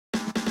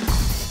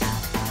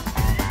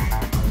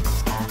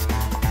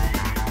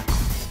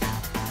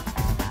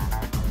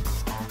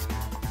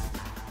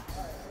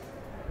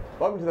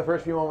Welcome to the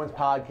First Few Moments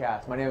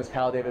podcast. My name is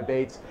Kyle David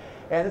Bates,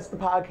 and it's the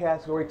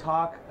podcast where we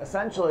talk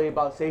essentially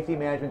about safety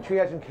management,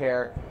 triage, and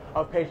care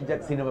of patients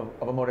at the scene of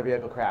a motor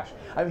vehicle crash.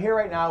 I'm here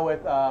right now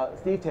with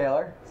Steve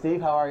Taylor.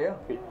 Steve, how are you?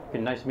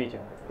 Good. Nice to meet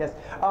you. Yes.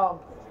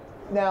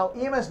 Now,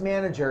 EMS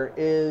Manager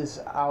is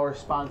our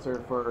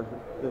sponsor for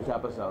this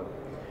episode,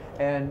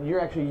 and you're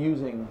actually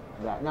using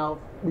that. Now,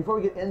 before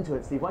we get into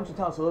it, Steve, why don't you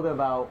tell us a little bit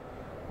about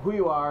who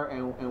you are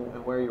and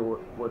where you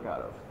work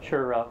out of?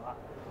 Sure.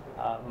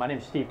 My name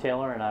is Steve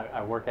Taylor, and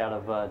I work out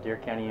of Dare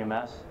County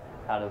EMS,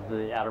 out of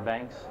the Outer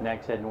Banks,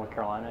 Nags Head, North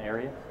Carolina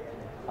area.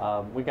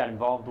 We got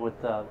involved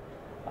with the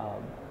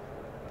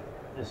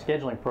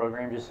scheduling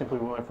program. Just simply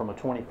we went from a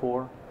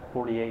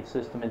 24/48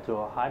 system into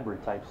a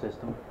hybrid type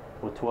system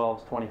with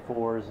 12s,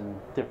 24s, and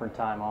different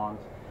time-ons.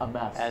 A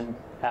mess. And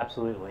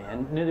absolutely,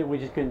 and knew that we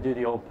just couldn't do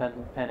the old pen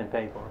and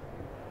paper.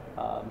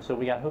 So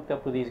we got hooked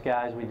up with these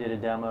guys. We did a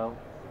demo.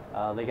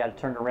 They got it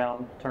turned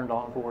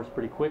on for us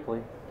pretty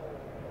quickly.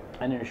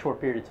 And in a short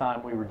period of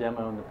time, we were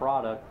demoing the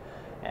product,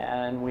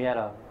 and we had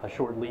a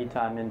short lead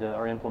time into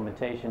our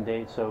implementation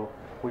date. So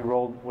we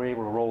were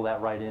able to roll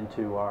that right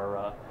into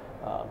our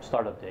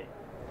startup date.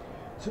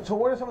 So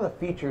what are some of the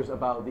features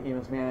about the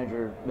EMS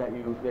Manager that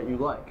you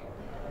like?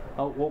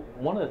 Well,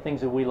 one of the things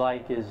that we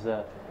like is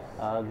the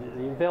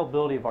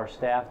availability of our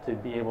staff to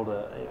be able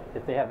to,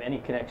 if they have any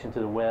connection to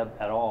the web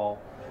at all,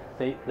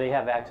 they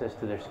have access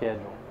to their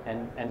schedule.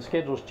 And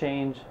schedules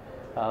change,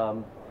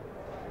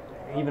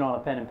 even on a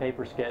pen and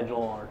paper schedule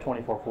or a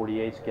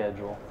 24/48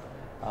 schedule.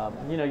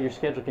 You know, your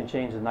schedule can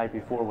change the night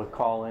before with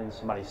call-ins.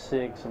 Somebody's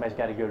sick, somebody's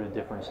got to go to a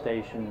different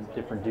station,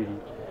 different duty.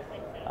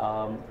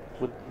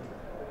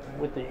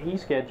 With the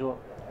e-schedule,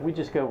 we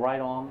just go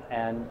right on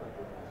and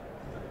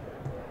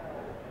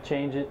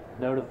change it,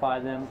 notify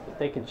them.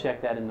 They can check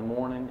that in the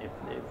morning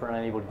if we're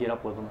unable to get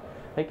up with them.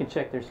 They can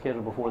check their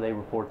schedule before they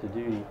report to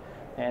duty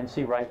and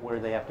see right where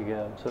they have to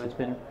go. So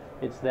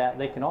it's that.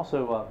 They can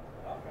also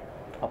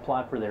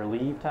apply for their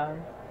leave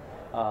time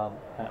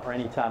or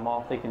any time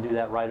off. They can do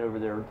that right over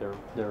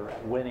their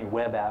any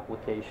web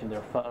application,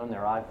 their phone,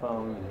 their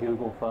iPhone,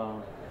 Google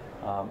phone,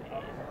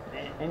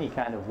 any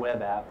kind of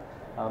web app.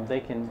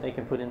 They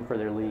can put in for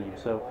their leave.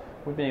 So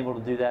we've been able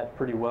to do that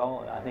pretty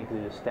well. I think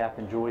the staff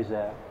enjoys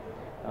that.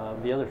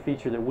 The other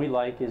feature that we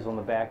like is on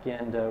the back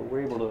end,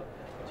 we're able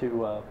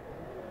to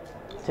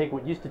take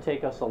what used to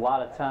take us a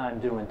lot of time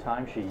doing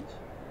timesheets,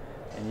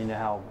 and you know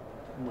how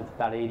with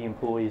about 80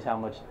 employees, how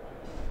much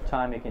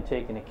time it can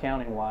take in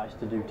accounting wise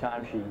to do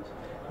timesheets.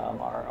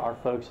 Our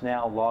folks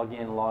now log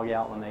in, log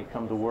out when they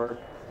come to work.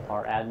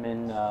 Our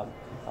admin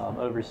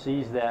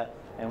oversees that,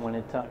 and when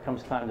it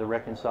comes time to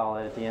reconcile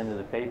it at the end of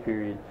the pay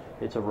period,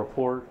 it's a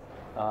report.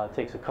 It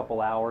takes a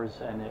couple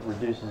hours, and it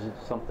reduces it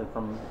to something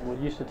from what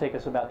used to take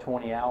us about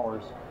 20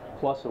 hours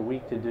plus a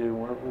week to do.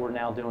 We're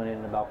now doing it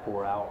in about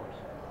 4 hours.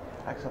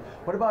 Excellent.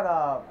 What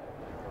about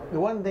the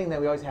one thing that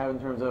we always have in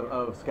terms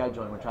of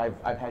scheduling, which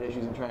I've had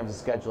issues in terms of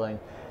scheduling,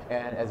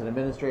 and as an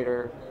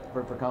administrator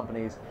for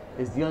companies,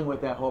 is dealing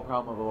with that whole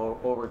problem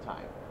of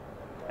overtime.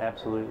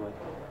 Absolutely.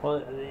 Well,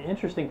 the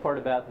interesting part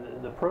about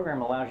the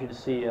program allows you to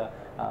see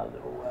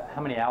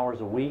how many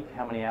hours a week,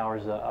 how many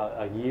hours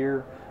a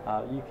year.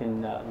 You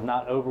can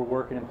not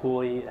overwork an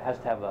employee. It has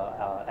to have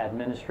an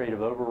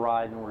administrative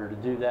override in order to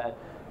do that.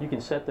 You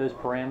can set those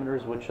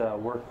parameters which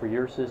work for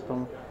your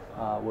system,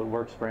 what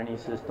works for any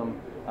system.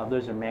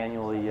 Those are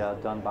manually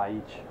done by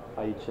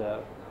each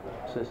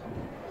system.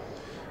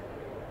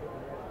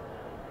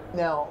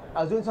 Now,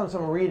 I was doing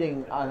some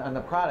reading on the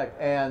product,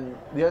 and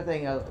the other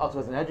thing, also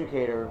as an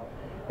educator,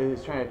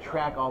 is trying to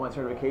track all my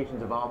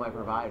certifications of all my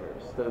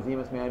providers. Does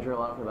EMS Manager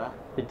allow for that?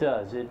 It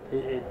does.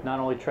 It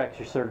not only tracks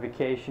your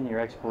certification, your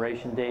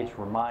expiration dates,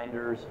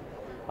 reminders.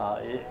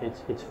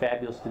 It's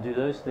fabulous to do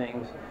those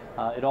things.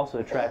 It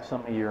also tracks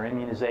some of your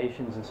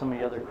immunizations and some of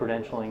the other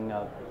credentialing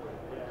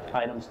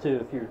items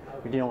too. If you're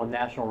dealing with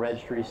national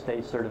registry,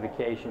 state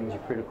certifications,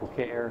 your critical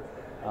care,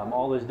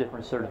 all those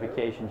different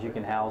certifications, you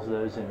can house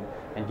those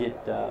and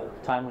get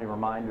timely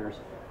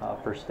reminders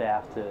for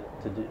staff to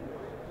do.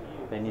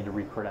 They need to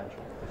re-credential.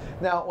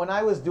 Now, when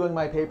I was doing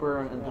my paper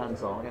and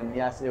pencil, and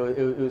yes, it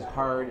was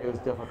hard, it was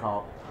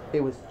difficult,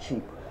 it was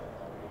cheap.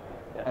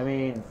 Yeah. I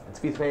mean, it's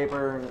a piece of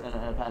paper and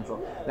a pencil.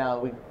 Now,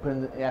 we put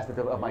in the aspect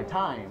of my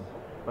time,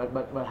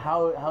 but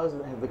how has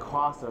the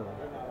cost of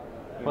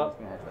EMS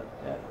management?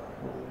 Yeah.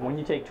 When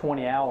you take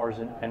 20 hours,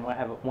 and I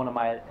have one of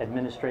my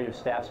administrative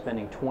staff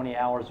spending 20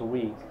 hours a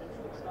week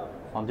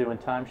on doing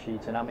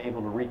timesheets, and I'm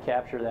able to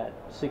recapture that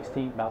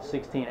about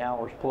 16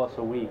 hours plus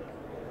a week,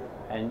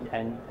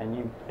 and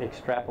you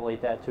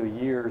extrapolate that to a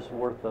year's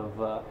worth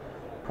of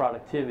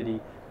productivity,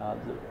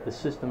 the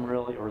system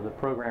really, or the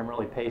program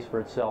really pays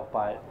for itself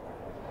by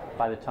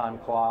the time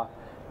clock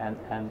and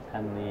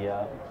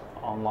the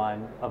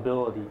online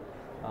ability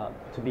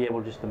to be able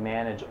just to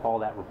manage all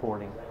that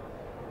reporting.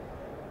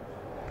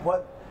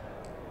 What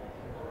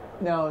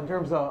now in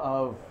terms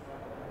of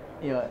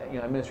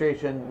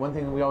administration? One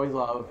thing that we always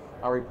love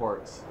are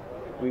reports,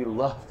 We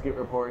love to get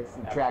reports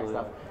and track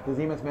stuff. Does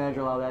EMS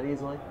Manager allow that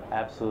easily?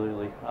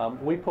 Absolutely.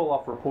 We pull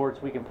off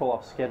reports. We can pull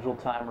off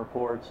scheduled time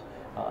reports,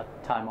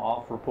 time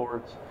off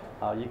reports.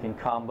 You can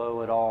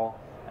combo it all.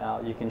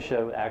 You can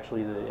show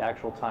actually the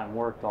actual time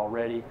worked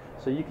already.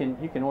 So you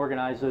can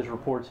organize those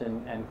reports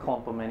and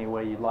clump them any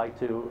way you'd like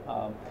to,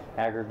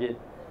 aggregate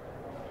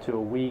to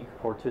a week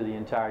or to the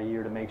entire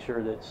year to make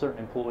sure that certain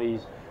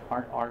employees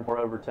aren't more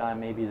overtime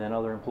maybe than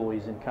other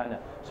employees, and kind of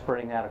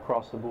spreading that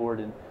across the board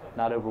and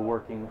not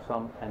overworking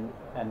some and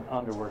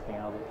underworking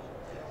others.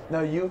 Now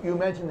you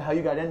mentioned how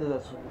you got into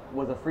this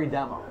with a free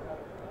demo.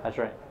 That's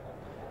right.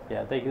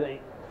 Yeah,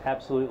 they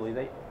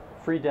absolutely,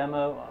 free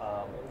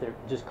demo.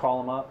 Just call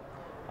them up.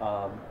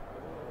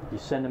 You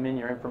send them in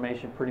your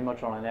information pretty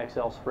much on an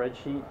Excel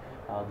spreadsheet.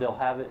 They'll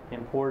have it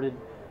imported,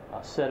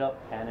 set up,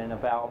 and in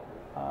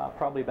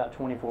probably about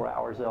 24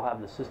 hours they'll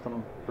have the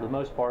system, for the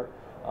most part,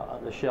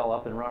 the shell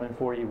up and running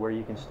for you, where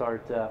you can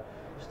start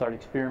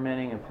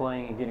experimenting and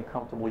playing and getting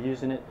comfortable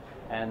using it,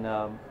 and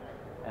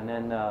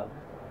then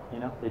you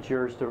know, it's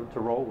yours to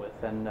roll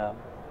with, and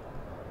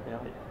you know,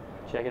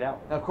 check it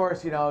out. Now, of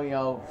course, you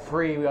know,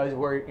 free. We always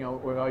worry, we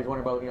always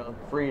wonder about,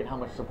 free and how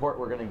much support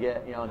we're going to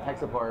get, and tech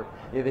support.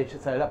 Yeah, they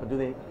should set it up, but do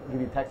they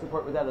give you tech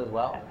support with that as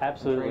well?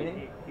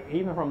 Absolutely.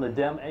 Even from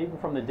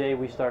the day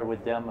we started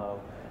with demo,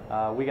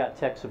 we got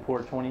tech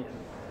support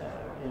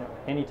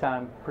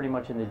anytime, pretty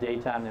much in the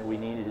daytime that we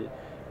needed it.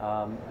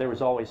 There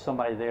was always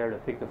somebody there to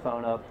pick the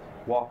phone up,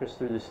 walk us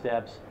through the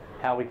steps,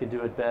 how we could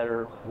do it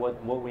better,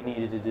 what we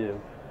needed to do.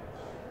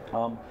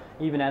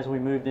 Even as we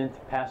moved in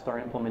past our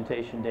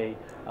implementation date,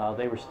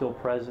 they were still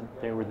present.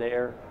 They were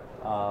there,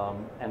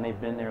 and they've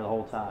been there the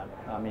whole time.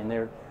 I mean,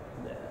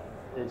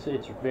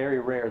 it's very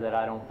rare that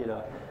I don't get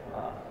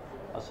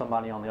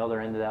somebody on the other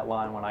end of that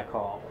line when I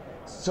call.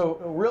 So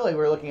really,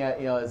 we're looking at,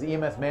 as the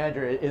EMS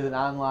Manager is an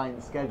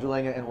online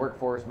scheduling and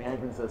workforce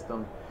management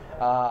system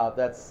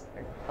that's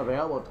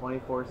available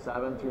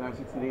 24/7,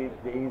 360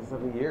 days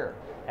of the year.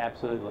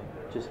 Absolutely.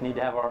 Just need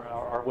to have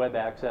our web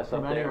access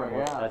up there.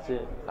 Yeah. That's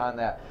it. On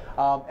that.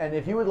 And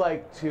if you would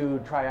like to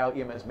try out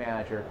EMS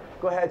Manager,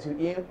 go ahead to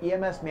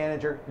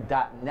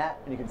emsmanager.net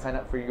and you can sign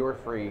up for your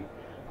free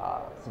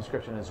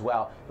subscription as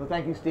well. So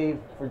thank you, Steve,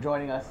 for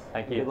joining us.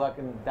 Thank you. Good luck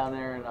down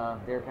there in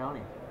Dare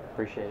County.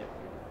 Appreciate it.